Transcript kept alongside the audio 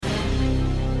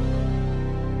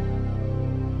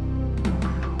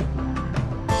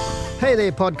Hey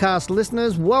there, podcast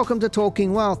listeners. Welcome to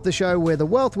Talking Wealth, the show where the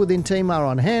Wealth Within team are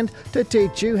on hand to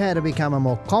teach you how to become a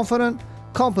more confident,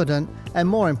 competent, and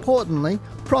more importantly,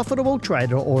 profitable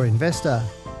trader or investor.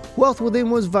 Wealth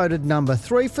Within was voted number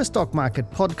 3 for stock market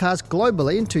podcasts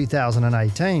globally in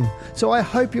 2018, so I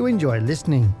hope you enjoy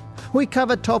listening. We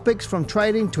cover topics from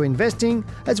trading to investing,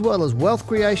 as well as wealth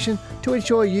creation to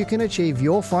ensure you can achieve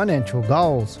your financial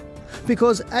goals.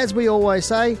 Because as we always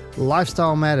say,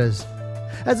 lifestyle matters.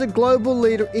 As a global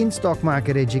leader in stock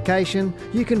market education,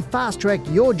 you can fast-track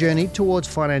your journey towards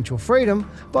financial freedom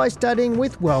by studying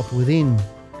with Wealth Within.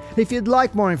 If you'd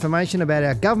like more information about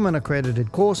our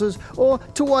government-accredited courses or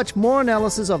to watch more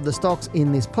analysis of the stocks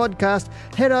in this podcast,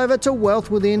 head over to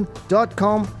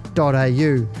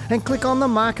wealthwithin.com.au and click on the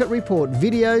Market Report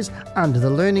videos under the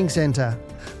Learning Centre.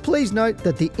 Please note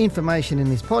that the information in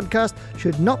this podcast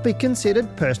should not be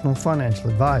considered personal financial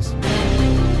advice.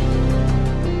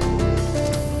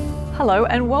 Hello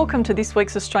and welcome to this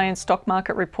week's Australian Stock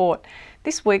Market Report.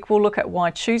 This week we'll look at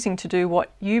why choosing to do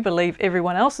what you believe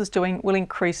everyone else is doing will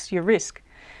increase your risk.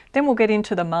 Then we'll get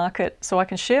into the market so I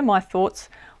can share my thoughts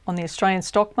on the Australian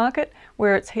stock market,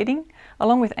 where it's heading,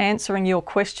 along with answering your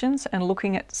questions and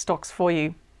looking at stocks for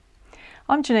you.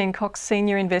 I'm Janine Cox,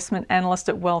 Senior Investment Analyst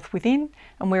at Wealth Within,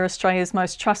 and we're Australia's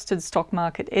most trusted stock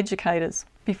market educators.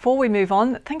 Before we move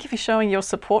on, thank you for showing your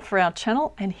support for our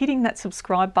channel and hitting that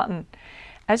subscribe button.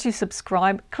 As you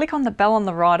subscribe, click on the bell on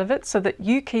the right of it so that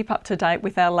you keep up to date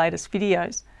with our latest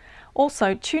videos.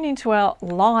 Also, tune into our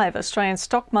live Australian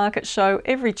stock market show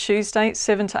every Tuesday,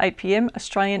 7 to 8 p.m.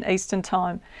 Australian Eastern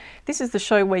Time. This is the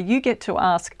show where you get to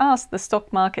ask us, the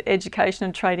stock market education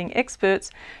and trading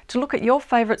experts, to look at your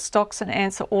favourite stocks and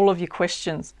answer all of your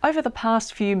questions. Over the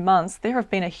past few months, there have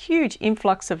been a huge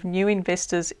influx of new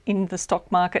investors in the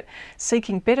stock market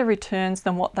seeking better returns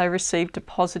than what they receive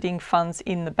depositing funds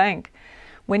in the bank.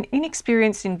 When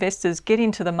inexperienced investors get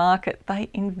into the market, they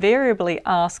invariably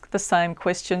ask the same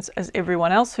questions as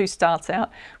everyone else who starts out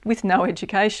with no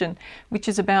education, which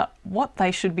is about what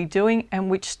they should be doing and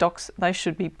which stocks they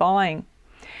should be buying.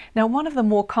 Now, one of the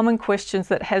more common questions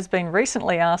that has been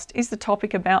recently asked is the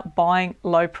topic about buying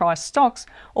low-price stocks,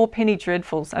 or penny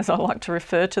dreadfuls, as I like to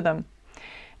refer to them.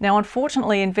 Now,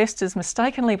 unfortunately, investors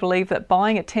mistakenly believe that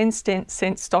buying a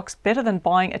 10-cent stock's better than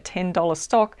buying a $10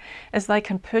 stock, as they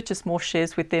can purchase more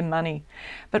shares with their money.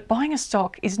 But buying a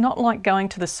stock is not like going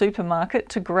to the supermarket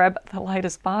to grab the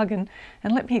latest bargain,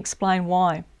 and let me explain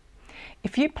why.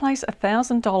 If you place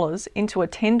 $1,000 into a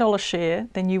 $10 share,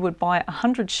 then you would buy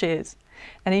 100 shares.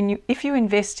 And if you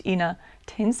invest in a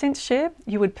 10-cent share,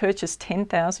 you would purchase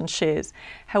 10,000 shares.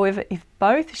 However, if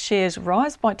both shares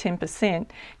rise by 10%,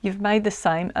 you've made the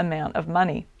same amount of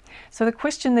money. So the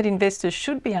question that investors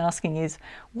should be asking is,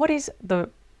 what is the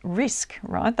risk,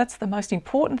 right? That's the most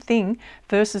important thing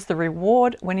versus the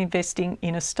reward when investing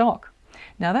in a stock.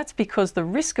 Now, that's because the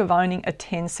risk of owning a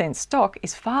 10-cent stock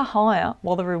is far higher,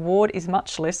 while the reward is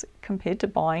much less compared to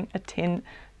buying a $10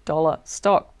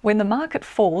 stock. When the market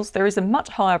falls, there is a much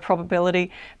higher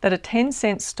probability that a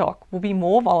 10-cent stock will be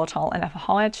more volatile and have a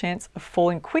higher chance of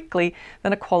falling quickly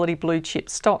than a quality blue chip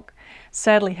stock.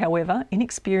 Sadly, however,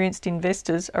 inexperienced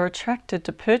investors are attracted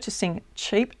to purchasing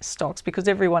cheap stocks because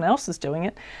everyone else is doing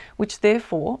it, which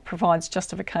therefore provides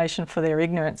justification for their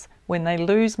ignorance when they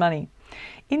lose money.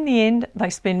 In the end, they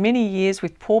spend many years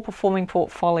with poor performing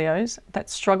portfolios that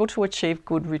struggle to achieve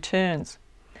good returns.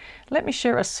 Let me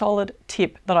share a solid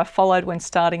tip that I followed when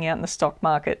starting out in the stock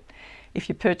market. If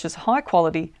you purchase high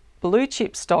quality blue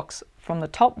chip stocks from the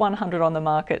top 100 on the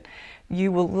market,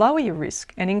 you will lower your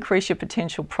risk and increase your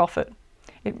potential profit.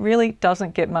 It really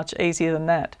doesn't get much easier than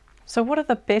that. So what are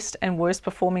the best and worst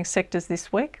performing sectors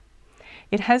this week?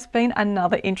 It has been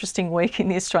another interesting week in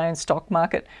the Australian stock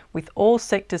market, with all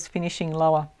sectors finishing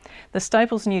lower. The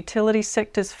staples and utilities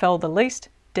sectors fell the least,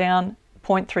 down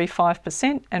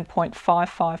 0.35% and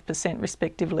 0.55%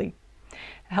 respectively.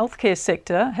 The healthcare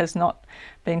sector has not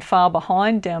been far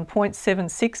behind, down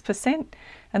 0.76%,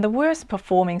 and the worst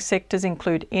performing sectors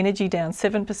include energy down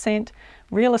 7%,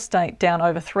 real estate down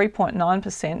over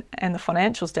 3.9%, and the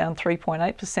financials down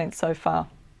 3.8% so far.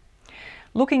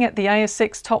 Looking at the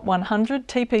ASX Top 100,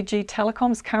 TPG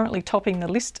Telecom is currently topping the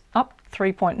list, up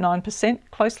 3.9%,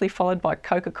 closely followed by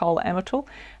Coca-Cola Amatil,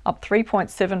 up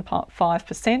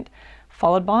 3.75%,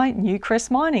 followed by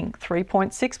Newcrest Mining,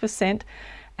 3.6%,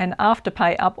 and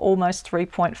Afterpay up almost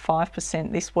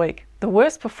 3.5% this week. The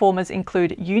worst performers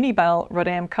include Unibail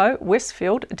Rodamco,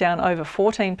 Westfield down over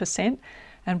 14%,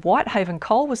 and Whitehaven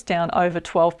Coal was down over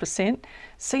 12%,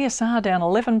 CSR down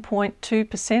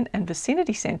 11.2%, and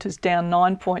Vicinity Centres down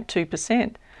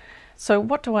 9.2%. So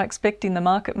what do I expect in the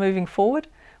market moving forward?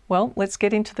 Well, let's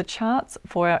get into the charts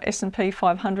for our S&P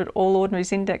 500 All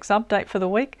Ordinaries Index update for the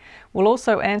week. We'll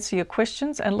also answer your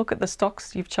questions and look at the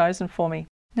stocks you've chosen for me.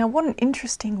 Now, what an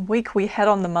interesting week we had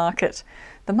on the market.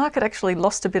 The market actually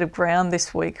lost a bit of ground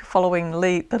this week following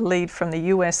the lead from the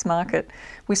US market.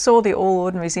 We saw the All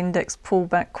Ordinaries Index pull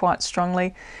back quite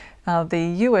strongly.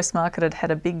 The US market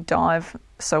had a big dive,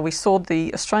 so we saw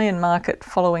the Australian market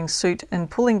following suit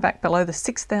and pulling back below the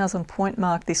 6,000 point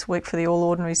mark this week for the All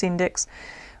Ordinaries Index.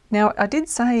 Now, I did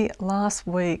say last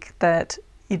week that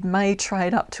it may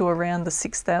trade up to around the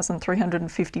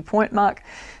 6,350 point mark.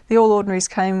 The All Ordinaries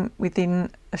came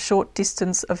within a short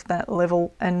distance of that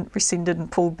level and rescinded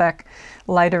and pulled back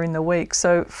later in the week.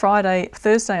 So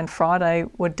Thursday and Friday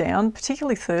were down,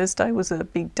 particularly Thursday was a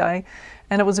big day,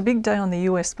 and it was a big day on the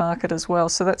US market as well.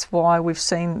 So that's why we've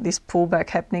seen this pullback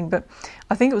happening, but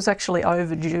I think it was actually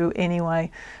overdue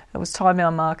anyway. It was time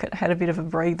our market had a bit of a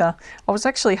breather. I was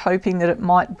actually hoping that it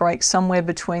might break somewhere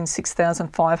between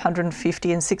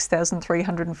 6,550 and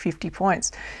 6,350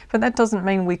 points. But that doesn't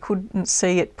mean we couldn't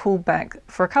see it pull back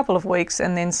for a couple of weeks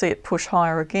and then see it push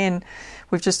higher again.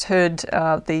 We've just heard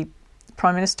the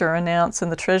Prime Minister announce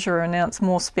and the Treasurer announce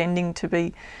more spending to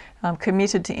be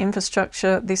committed to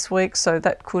infrastructure this week, so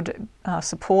that could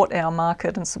support our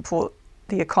market and support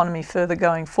the economy further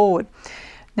going forward.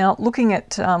 Now, looking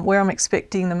at where I'm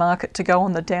expecting the market to go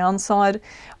on the downside,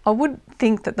 I would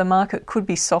think that the market could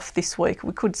be soft this week.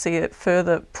 We could see it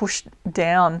further push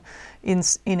down in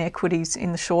equities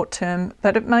in the short term,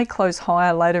 but it may close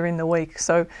higher later in the week.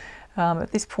 So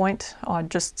at this point, I'd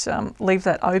just leave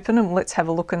that open and let's have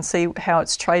a look and see how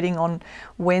it's trading on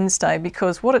Wednesday,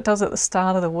 because what it does at the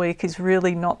start of the week is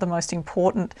really not the most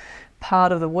important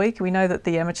part of the week. We know that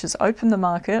the amateurs open the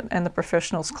market and the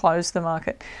professionals close the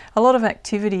market. A lot of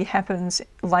activity happens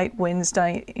late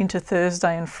Wednesday into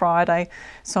Thursday and Friday,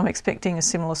 so I'm expecting a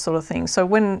similar sort of thing. So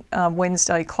when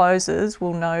Wednesday closes,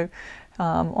 we'll know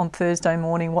on Thursday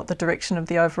morning what the direction of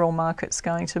the overall market's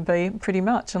going to be, pretty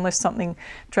much, unless something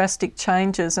drastic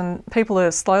changes. And people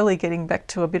are slowly getting back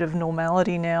to a bit of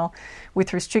normality now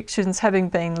with restrictions having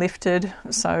been lifted,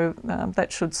 so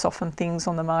that should soften things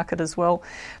on the market as well.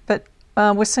 But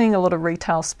we're seeing a lot of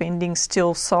retail spending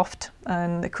still soft,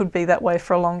 and it could be that way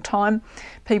for a long time.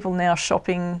 People now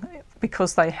shopping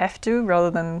because they have to, rather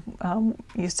than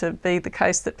used to be the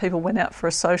case that people went out for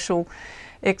a social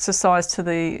exercise to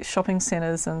the shopping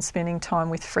centres and spending time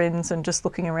with friends and just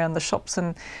looking around the shops,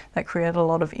 and that created a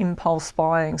lot of impulse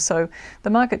buying. So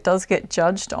the market does get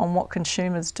judged on what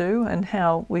consumers do and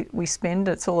how we spend.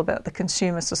 It's all about the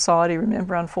consumer society.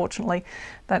 Remember, unfortunately,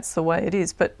 that's the way it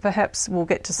is. But perhaps we'll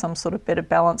get to some sort of better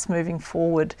balance moving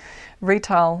forward.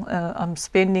 Retail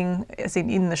spending, as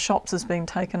in the shops, has been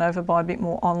taken over by a bit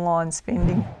more online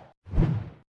spending.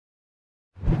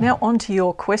 Now on to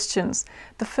your questions.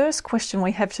 The first question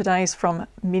we have today is from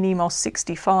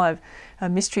Minimoss65, a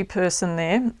mystery person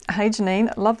there. Hey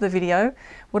Janine, love the video.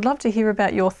 Would love to hear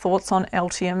about your thoughts on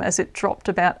Altium as it dropped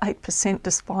about 8%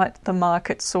 despite the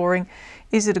market soaring.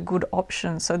 Is it a good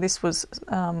option? So this was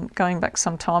going back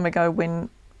some time ago when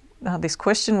this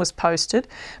question was posted.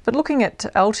 But looking at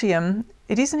Altium,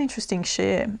 it is an interesting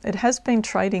share. It has been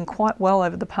trading quite well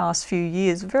over the past few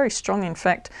years, very strong in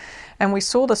fact. And we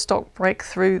saw the stock break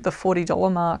through the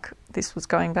 $40 mark. This was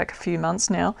going back a few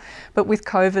months now. But with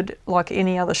COVID, like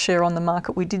any other share on the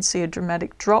market, we did see a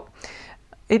dramatic drop.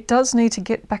 It does need to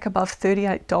get back above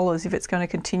 $38 if it's going to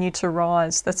continue to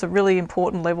rise. That's a really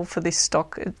important level for this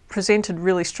stock. It presented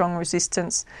really strong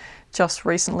resistance just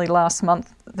recently. Last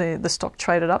month, the stock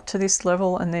traded up to this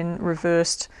level and then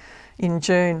reversed in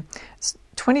June.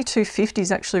 2250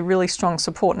 is actually really strong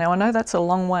support. Now, I know that's a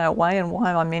long way away, and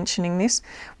why am I mentioning this?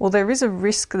 Well, there is a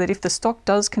risk that if the stock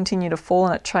does continue to fall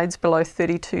and it trades below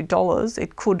 $32,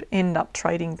 it could end up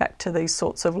trading back to these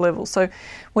sorts of levels. So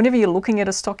whenever you're looking at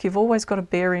a stock, you've always got to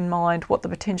bear in mind what the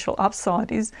potential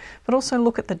upside is, but also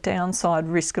look at the downside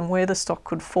risk and where the stock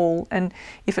could fall. And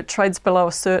if it trades below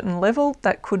a certain level,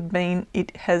 that could mean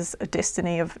it has a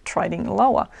destiny of trading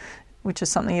lower, which is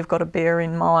something you've got to bear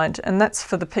in mind. And that's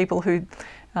for the people who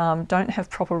don't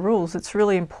have proper rules. It's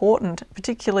really important,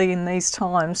 particularly in these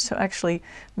times, to actually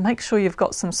make sure you've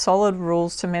got some solid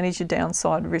rules to manage your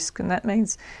downside risk. And that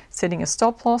means setting a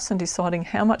stop loss and deciding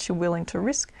how much you're willing to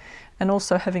risk, and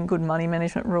also having good money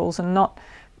management rules and not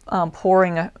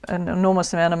pouring an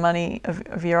enormous amount of money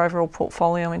of your overall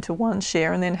portfolio into one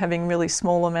share and then having really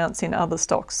small amounts in other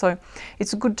stocks. So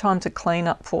it's a good time to clean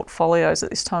up portfolios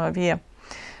at this time of year.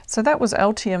 So that was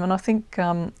Altium, and I think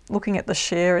looking at the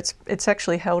share, it's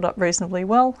actually held up reasonably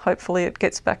well. Hopefully it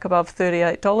gets back above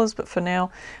 $38, but for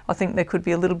now I think there could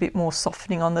be a little bit more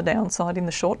softening on the downside in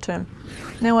the short term.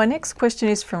 Now our next question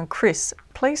is from Chris.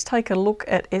 Please take a look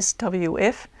at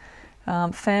SWF.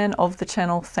 Fan of the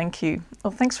channel, thank you.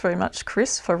 Well, thanks very much,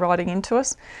 Chris, for writing into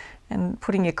us and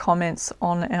putting your comments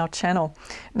on our channel.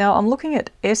 Now I'm looking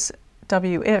at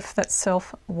SWF, that's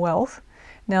Self Wealth.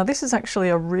 Now this is actually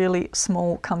a really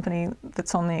small company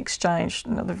that's on the exchange.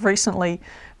 Now, they've recently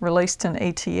released an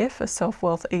ETF, a Self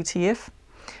Wealth ETF.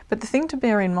 But the thing to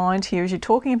bear in mind here is you're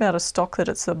talking about a stock that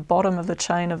it's the bottom of the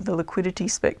chain of the liquidity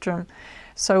spectrum.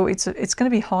 So it's going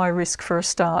to be high risk for a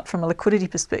start from a liquidity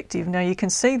perspective. Now you can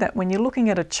see that when you're looking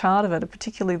at a chart of it,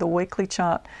 particularly the weekly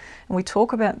chart, and we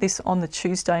talk about this on the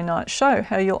Tuesday night show,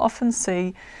 how you'll often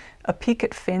see a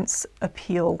picket fence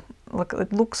appeal. Look,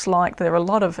 it looks like there are a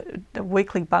lot of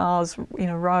weekly bars in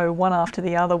a row, one after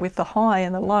the other, with the high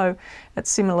and the low at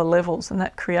similar levels, and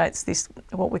that creates this,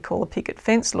 what we call a picket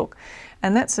fence look.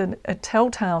 And that's a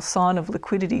telltale sign of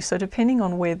liquidity. So depending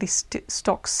on where this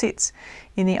stock sits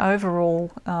in the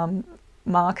overall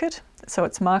market, so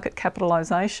its market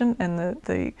capitalisation and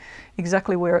the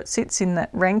exactly where it sits in that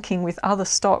ranking with other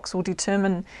stocks will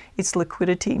determine its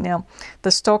liquidity. Now,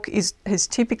 the stock has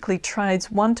typically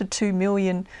trades 1 to 2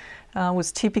 million.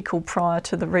 Was typical prior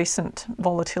to the recent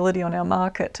volatility on our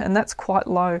market, and that's quite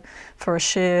low for a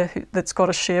share that's got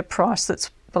a share price that's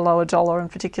below $1,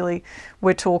 and particularly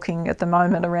we're talking at the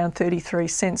moment around 33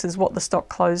 cents is what the stock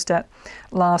closed at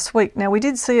last week. Now we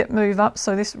did see it move up,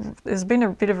 so there's been a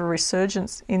bit of a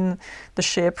resurgence in the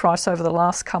share price over the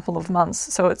last couple of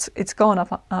months. So it's gone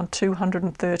up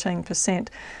 213%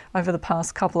 over the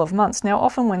past couple of months. Now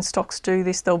often when stocks do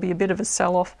this, there'll be a bit of a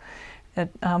sell-off.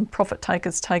 Profit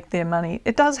takers take their money.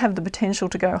 It does have the potential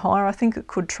to go higher. I think it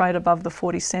could trade above the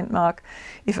 40-cent mark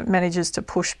if it manages to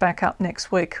push back up next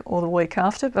week or the week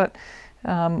after, but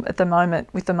at the moment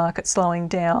with the market slowing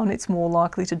down, it's more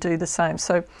likely to do the same.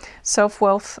 So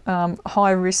Self-Wealth,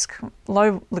 high risk,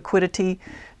 low liquidity,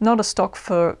 not a stock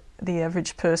for the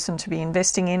average person to be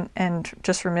investing in. And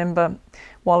just remember,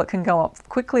 while it can go up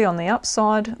quickly on the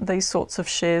upside, these sorts of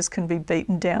shares can be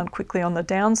beaten down quickly on the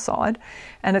downside,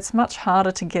 and it's much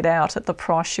harder to get out at the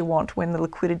price you want when the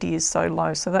liquidity is so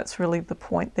low. So that's really the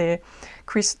point there.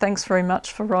 Chris, thanks very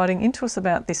much for writing into us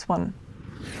about this one.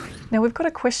 Now we've got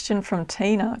a question from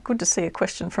Tina. Good to see a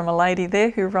question from a lady there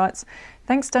who writes,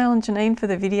 thanks Dale and Janine for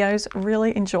the videos,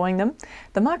 really enjoying them.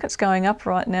 The market's going up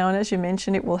right now, and as you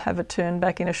mentioned, it will have a turn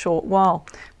back in a short while,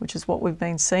 which is what we've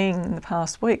been seeing in the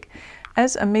past week.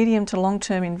 As a medium to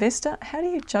long-term investor, how do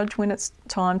you judge when it's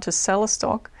time to sell a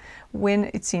stock when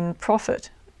it's in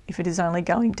profit? If it is only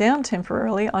going down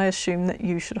temporarily, I assume that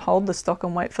you should hold the stock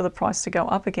and wait for the price to go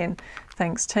up again.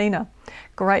 Thanks, Tina.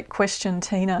 Great question,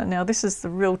 Tina. Now, this is the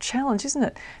real challenge, isn't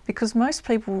it? Because most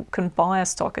people can buy a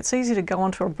stock. It's easy to go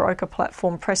onto a broker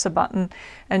platform, press a button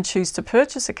and choose to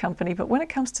purchase a company. But when it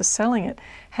comes to selling it,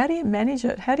 how do you manage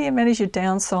it? How do you manage your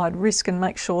downside risk and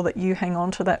make sure that you hang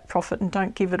on to that profit and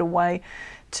don't give it away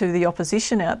to the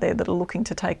opposition out there that are looking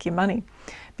to take your money?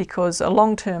 Because a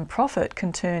long-term profit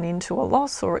can turn into a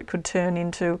loss, or it could turn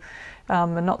into a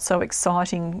not so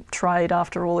exciting trade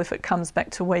after all if it comes back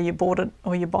to where you bought it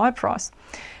or your buy price.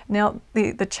 Now,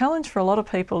 the challenge for a lot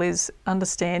of people is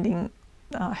understanding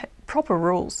proper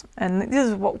rules, and this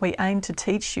is what we aim to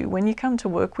teach you. When you come to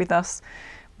work with us,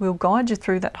 we'll guide you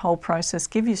through that whole process,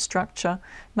 give you structure,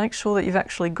 make sure that you've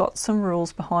actually got some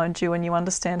rules behind you and you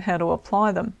understand how to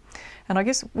apply them. And I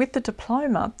guess with the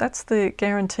diploma, that's the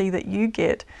guarantee that you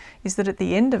get, is that at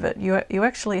the end of it, you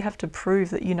actually have to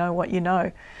prove that you know what you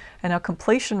know. And our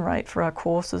completion rate for our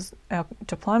courses, our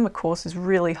diploma course, is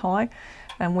really high,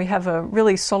 and we have a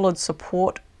really solid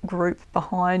support group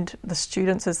behind the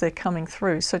students as they're coming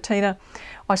through. So Tina,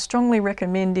 I strongly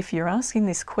recommend, if you're asking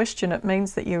this question, it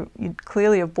means that you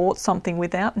clearly have bought something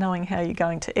without knowing how you're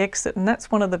going to exit, and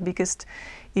that's one of the biggest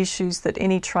issues that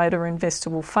any trader or investor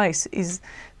will face, is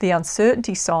the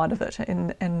uncertainty side of it.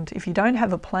 And if you don't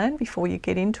have a plan before you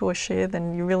get into a share,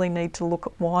 then you really need to look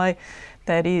at why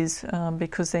that is,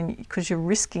 because you're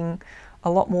risking a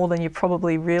lot more than you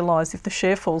probably realise if the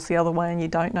share falls the other way and you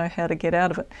don't know how to get out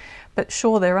of it. But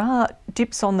sure, there are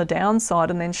dips on the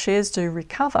downside and then shares do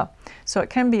recover. So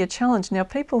it can be a challenge. Now,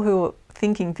 people who are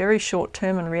thinking very short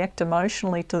term and react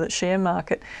emotionally to the share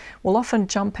market will often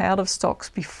jump out of stocks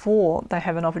before they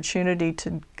have an opportunity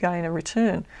to gain a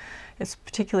return. It's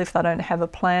particularly if they don't have a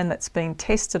plan that's been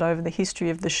tested over the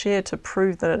history of the share to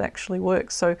prove that it actually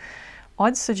works. So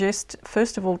I'd suggest,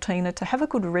 first of all, Tina, to have a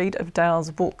good read of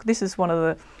Dale's book. This is one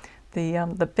of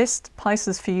the best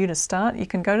places for you to start, you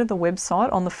can go to the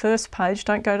website. On the first page,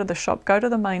 don't go to the shop, go to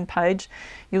the main page.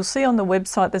 You'll see on the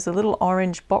website there's a little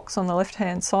orange box on the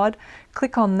left-hand side.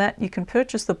 Click on that. You can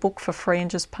purchase the book for free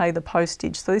and just pay the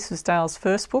postage. So this is Dale's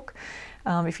first book.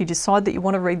 If you decide that you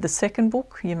want to read the second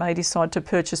book, you may decide to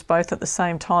purchase both at the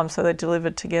same time so they're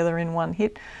delivered together in one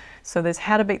hit. So there's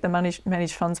How to Beat the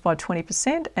Managed Funds by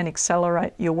 20% and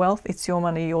Accelerate Your Wealth. It's your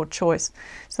money, your choice.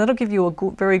 So that'll give you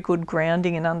a very good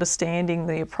grounding and understanding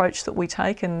the approach that we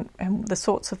take and the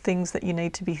sorts of things that you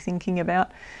need to be thinking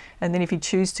about. And then if you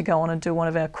choose to go on and do one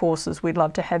of our courses, we'd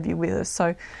love to have you with us. So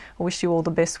I wish you all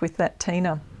the best with that,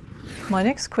 Tina. My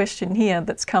next question here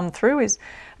that's come through is,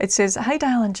 it says, "Hey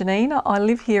Dale and Janine, I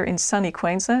live here in sunny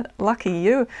Queensland. Lucky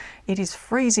you. It is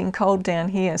freezing cold down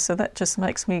here, so that just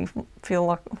makes me feel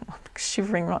like I'm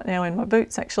shivering right now in my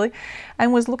boots actually,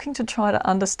 and was looking to try to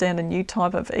understand a new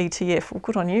type of ETF." Well,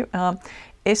 good on you.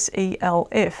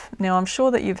 SELF. Now, I'm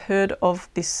sure that you've heard of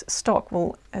this stock.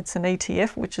 Well, it's an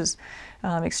ETF, which is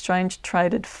exchange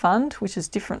traded fund, which is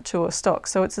different to a stock.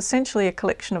 So it's essentially a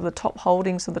collection of the top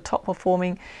holdings of the top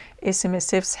performing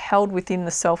SMSFs held within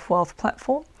the Self Wealth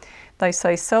platform. They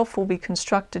say Self will be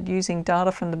constructed using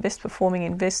data from the best performing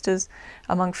investors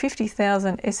among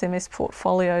 50,000 SMS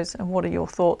portfolios. And what are your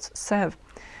thoughts, Sav?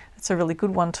 It's a really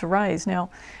good one to raise.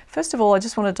 Now, first of all, I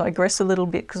just want to digress a little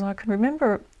bit because I can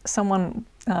remember someone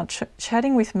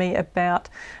chatting with me about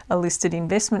a listed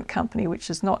investment company, which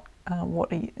is not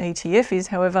what an ETF is.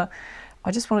 However, I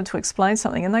just wanted to explain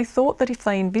something. And they thought that if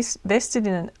they invested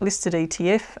in a listed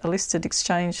ETF, a listed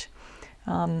exchange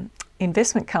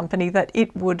investment company, that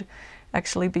it would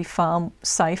actually be far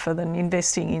safer than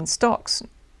investing in stocks.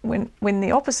 When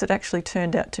the opposite actually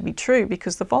turned out to be true,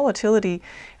 because the volatility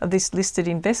of this listed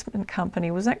investment company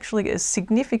was actually as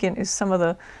significant as some of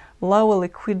the lower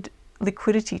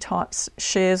liquidity types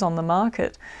shares on the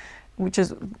market, which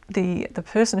is the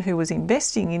person who was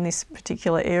investing in this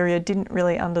particular area didn't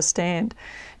really understand.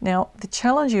 Now, the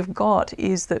challenge you've got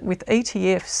is that with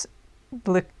ETFs,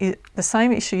 the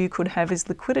same issue you could have is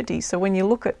liquidity. So when you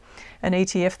look at an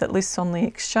ETF that lists on the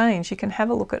exchange, you can have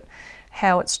a look at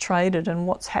how it's traded and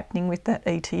what's happening with that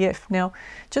ETF. Now,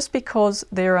 just because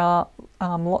there are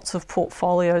lots of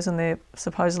portfolios and they're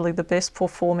supposedly the best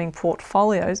performing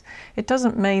portfolios, it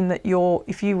doesn't mean that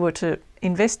if you were to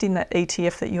invest in that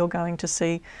ETF, that you're going to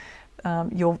see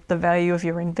the value of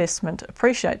your investment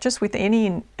appreciate. Just with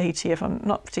any ETF, I'm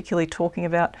not particularly talking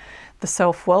about the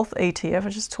Self-Wealth ETF, I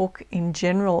just talk in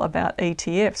general about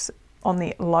ETFs. On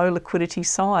the low liquidity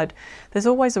side, there's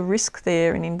always a risk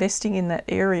there in investing in that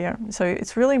area. So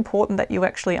it's really important that you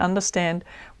actually understand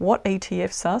what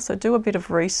ETFs are. So do a bit of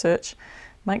research,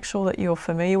 make sure that you're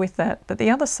familiar with that. But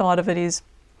the other side of it is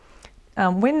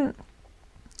when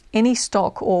any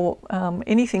stock or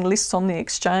anything lists on the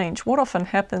exchange, what often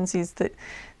happens is that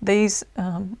these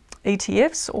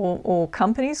ETFs or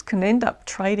companies can end up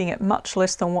trading at much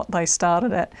less than what they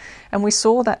started at. And we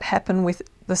saw that happen with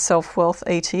the Self-Wealth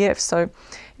ETF. So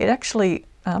it actually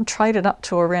traded up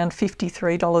to around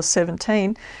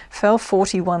 $53.17, fell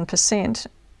 41%,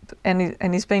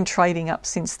 and has been trading up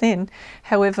since then.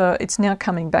 However, it's now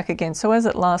coming back again. So as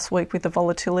at last week, with the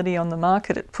volatility on the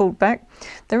market, it pulled back.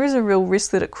 There is a real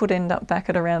risk that it could end up back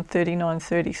at around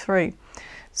 $39.33.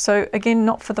 So again,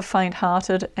 not for the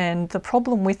faint-hearted, and the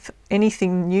problem with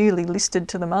anything newly listed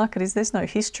to the market is there's no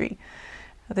history.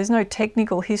 There's no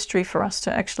technical history for us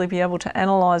to actually be able to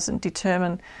analyse and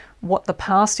determine what the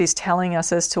past is telling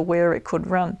us as to where it could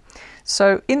run.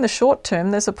 So in the short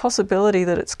term, there's a possibility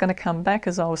that it's going to come back,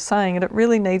 as I was saying, and it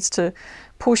really needs to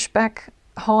push back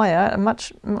higher,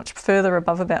 much further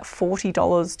above about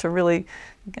 $40 to really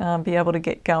be able to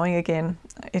get going again.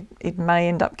 It may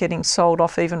end up getting sold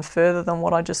off even further than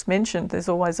what I just mentioned. There's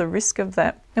always a risk of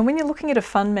that. And when you're looking at a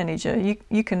fund manager,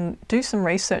 you can do some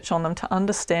research on them to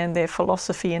understand their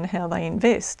philosophy and how they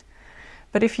invest.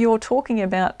 But if you're talking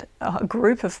about a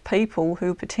group of people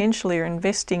who potentially are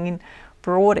investing in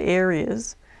broad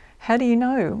areas, how do you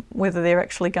know whether they're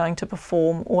actually going to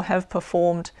perform or have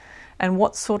performed, and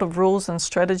what sort of rules and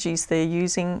strategies they're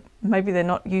using? Maybe they're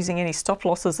not using any stop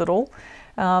losses at all.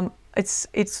 It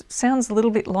sounds a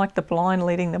little bit like the blind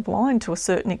leading the blind to a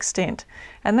certain extent,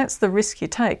 and that's the risk you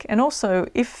take. And also,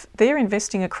 if they're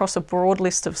investing across a broad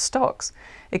list of stocks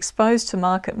exposed to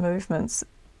market movements,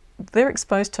 they're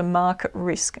exposed to market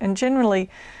risk, and generally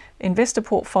investor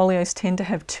portfolios tend to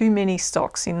have too many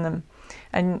stocks in them.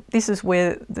 And this is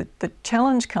where the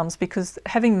challenge comes, because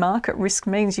having market risk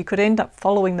means you could end up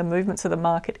following the movements of the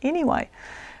market anyway.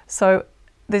 So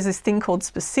there's this thing called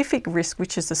specific risk,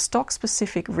 which is a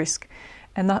stock-specific risk.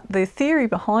 And the theory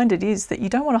behind it is that you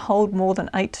don't want to hold more than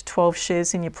 8 to 12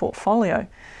 shares in your portfolio.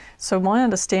 So my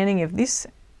understanding of this,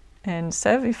 and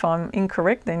Sav, if I'm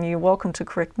incorrect, then you're welcome to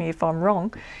correct me if I'm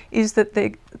wrong, is that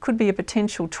there could be a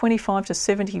potential 25 to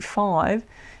 75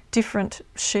 different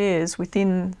shares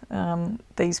within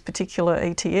these particular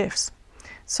ETFs.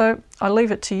 So I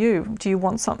leave it to you. Do you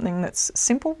want something that's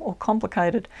simple or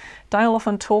complicated? Dale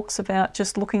often talks about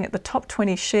just looking at the top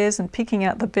 20 shares and picking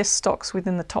out the best stocks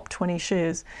within the top 20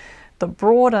 shares. The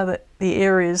broader the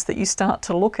areas that you start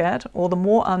to look at, or the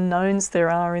more unknowns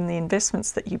there are in the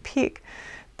investments that you pick,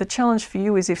 the challenge for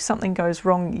you is if something goes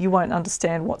wrong, you won't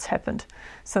understand what's happened.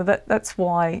 So that's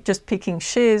why just picking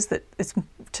shares,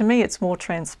 to me, it's more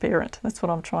transparent. That's what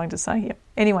I'm trying to say here.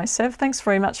 Anyway, Sav, thanks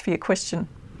very much for your question.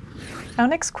 Our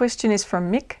next question is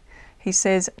from Mick. He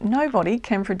says, nobody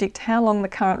can predict how long the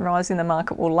current rise in the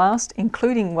market will last,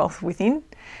 including wealth within.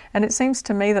 And it seems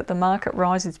to me that the market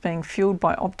rise is being fueled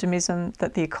by optimism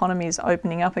that the economy is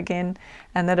opening up again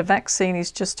and that a vaccine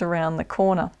is just around the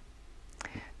corner.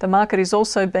 The market is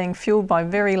also being fueled by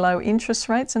very low interest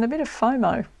rates and a bit of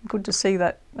FOMO. Good to see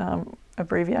that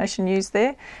abbreviation used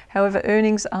there. However,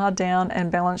 earnings are down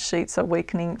and balance sheets are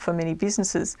weakening for many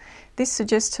businesses. This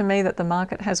suggests to me that the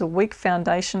market has a weak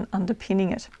foundation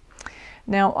underpinning it.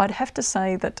 Now, I'd have to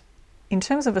say that in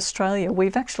terms of Australia,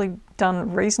 we've actually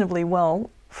done reasonably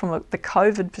well from the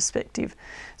COVID perspective.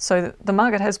 So the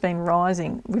market has been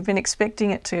rising. We've been expecting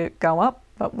it to go up,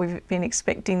 but we've been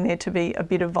expecting there to be a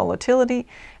bit of volatility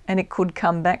and it could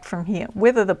come back from here.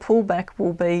 Whether the pullback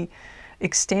will be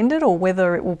extended or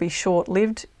whether it will be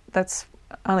short-lived, that's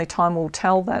only time will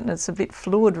tell that, and it's a bit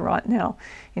fluid right now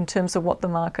in terms of what the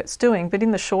market's doing. But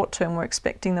in the short term, we're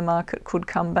expecting the market could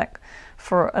come back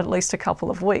for at least a couple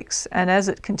of weeks. And as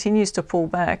it continues to pull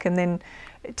back and then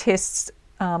it tests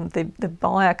the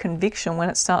buyer conviction when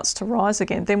it starts to rise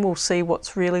again, then we'll see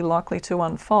what's really likely to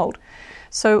unfold.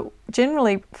 So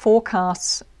generally,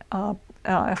 forecasts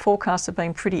have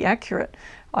been pretty accurate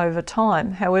over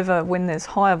time. However, when there's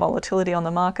higher volatility on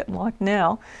the market like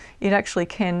now, it actually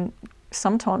can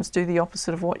sometimes do the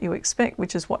opposite of what you expect,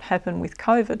 which is what happened with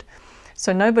COVID.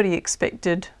 So nobody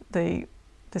expected the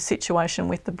situation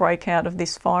with the breakout of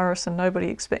this virus, and nobody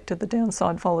expected the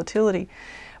downside volatility.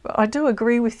 But I do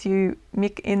agree with you,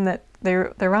 Mick, in that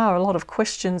there are a lot of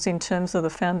questions in terms of the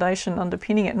foundation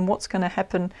underpinning it and what's going to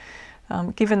happen,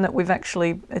 given that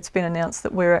it's been announced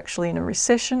that we're actually in a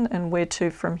recession and where to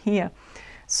from here.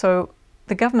 So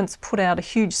the government's put out a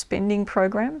huge spending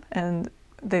program, and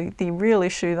the real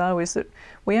issue though is that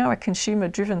we are a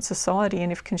consumer-driven society,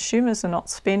 and if consumers are not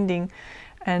spending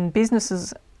and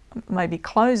businesses may be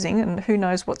closing, and who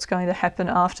knows what's going to happen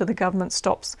after the government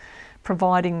stops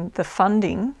providing the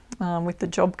funding with the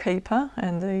JobKeeper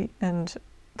and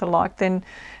the like, then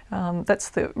that's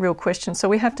the real question. So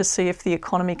we have to see if the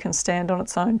economy can stand on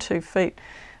its own 2 feet.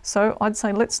 So I'd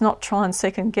say let's not try and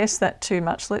second guess that too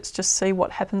much. Let's just see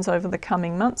what happens over the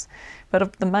coming months.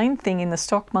 But the main thing in the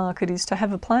stock market is to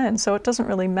have a plan. So it doesn't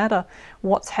really matter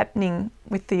what's happening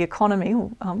with the economy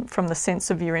from the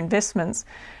sense of your investments.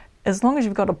 As long as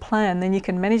you've got a plan, then you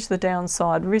can manage the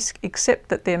downside risk, except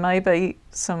that there may be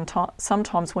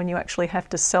sometimes when you actually have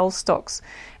to sell stocks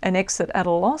and exit at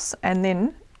a loss and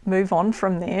then move on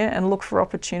from there and look for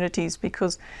opportunities,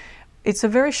 because it's a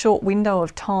very short window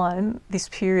of time, this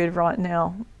period right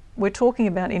now. We're talking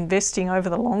about investing over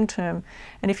the long term,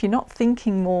 and if you're not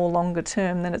thinking more longer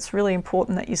term, then it's really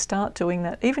important that you start doing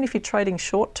that. Even if you're trading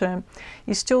short term,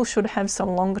 you still should have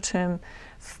some longer term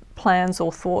plans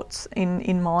or thoughts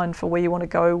in mind for where you want to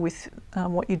go with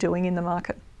what you're doing in the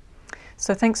market.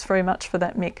 So thanks very much for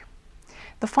that, Mick.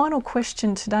 The final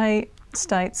question today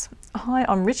states, "Hi,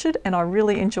 I'm Richard and I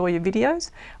really enjoy your videos.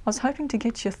 I was hoping to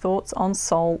get your thoughts on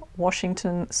Soul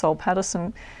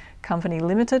Pattinson Company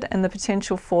Limited and the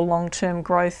potential for long-term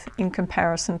growth in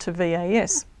comparison to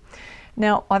VAS."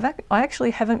 Now, I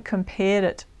actually haven't compared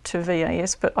it to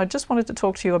VAS, but I just wanted to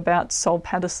talk to you about Soul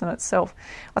Pattinson itself.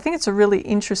 I think it's a really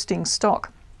interesting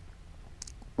stock.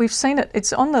 We've seen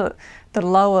it's on the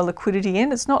lower liquidity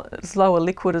end. It's not as lower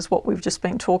liquid as what we've just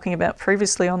been talking about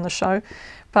previously on the show,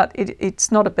 but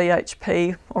it's not a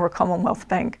BHP or a Commonwealth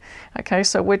Bank. Okay,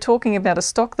 so we're talking about a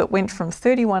stock that went from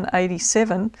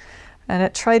 $31.87 and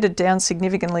it traded down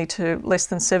significantly to less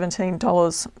than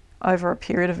 $17 over a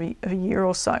period of a year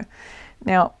or so.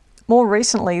 Now, more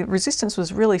recently, resistance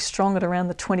was really strong at around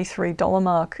the $23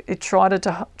 mark. It tried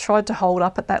to hold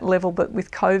up at that level, but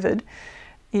with COVID,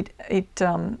 it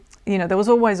there was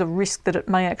always a risk that it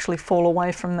may actually fall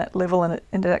away from that level, and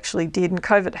it actually did, and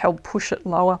COVID helped push it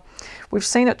lower. We've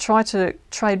seen it try to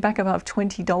trade back above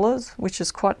 $20, which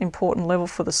is quite an important level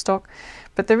for the stock,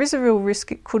 but there is a real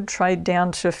risk it could trade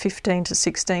down to $15 to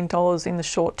 $16 in the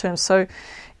short term. So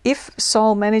if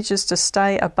Sol manages to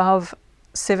stay above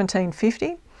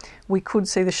 $17.50, we could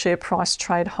see the share price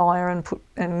trade higher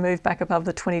and move back above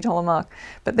the $20 mark.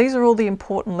 But these are all the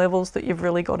important levels that you've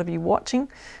really got to be watching.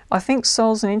 I think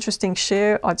Sol's an interesting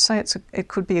share. I'd say it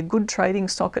could be a good trading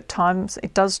stock at times.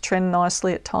 It does trend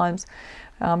nicely at times,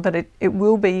 but it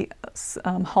will be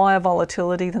higher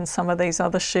volatility than some of these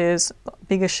other shares,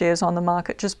 bigger shares on the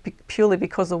market, just purely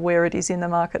because of where it is in the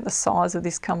market, the size of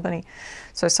this company.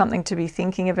 So something to be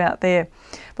thinking about there.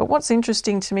 But what's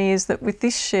interesting to me is that with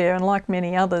this share, and like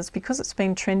many others, because it's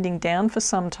been trending down for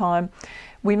some time,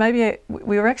 we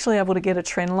were actually able to get a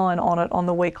trend line on it on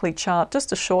the weekly chart,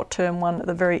 just a short-term one at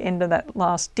the very end of that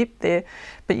last dip there,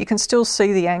 but you can still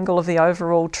see the angle of the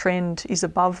overall trend is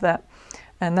above that,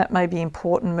 and that may be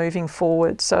important moving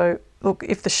forward. So look,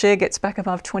 if the share gets back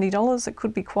above $20, it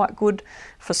could be quite good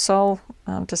for Sol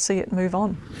to see it move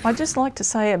on. I'd just like to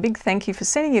say a big thank you for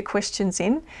sending your questions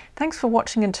in. Thanks for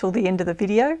watching until the end of the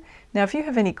video. Now, if you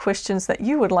have any questions that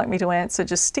you would like me to answer,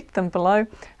 just stick them below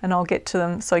and I'll get to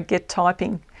them, so get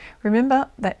typing. Remember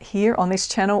that here on this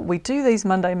channel, we do these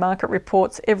Monday market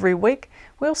reports every week.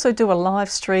 We also do a live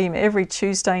stream every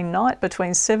Tuesday night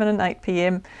between 7 and 8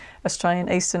 p.m.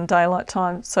 Australian Eastern Daylight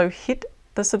Time. So hit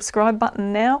the subscribe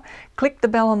button now, click the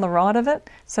bell on the right of it,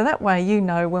 so that way you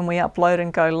know when we upload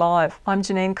and go live. I'm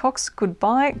Janine Cox.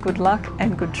 Goodbye, good luck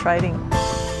and good trading.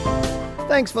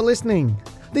 Thanks for listening.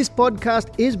 This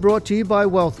podcast is brought to you by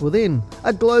Wealth Within,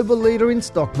 a global leader in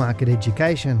stock market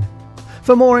education.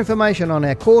 For more information on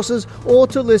our courses or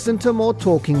to listen to more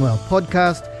Talking Wealth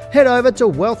podcasts, head over to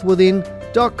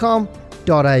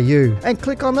wealthwithin.com.au and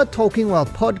click on the Talking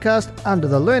Wealth podcast under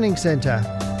the Learning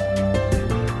Centre.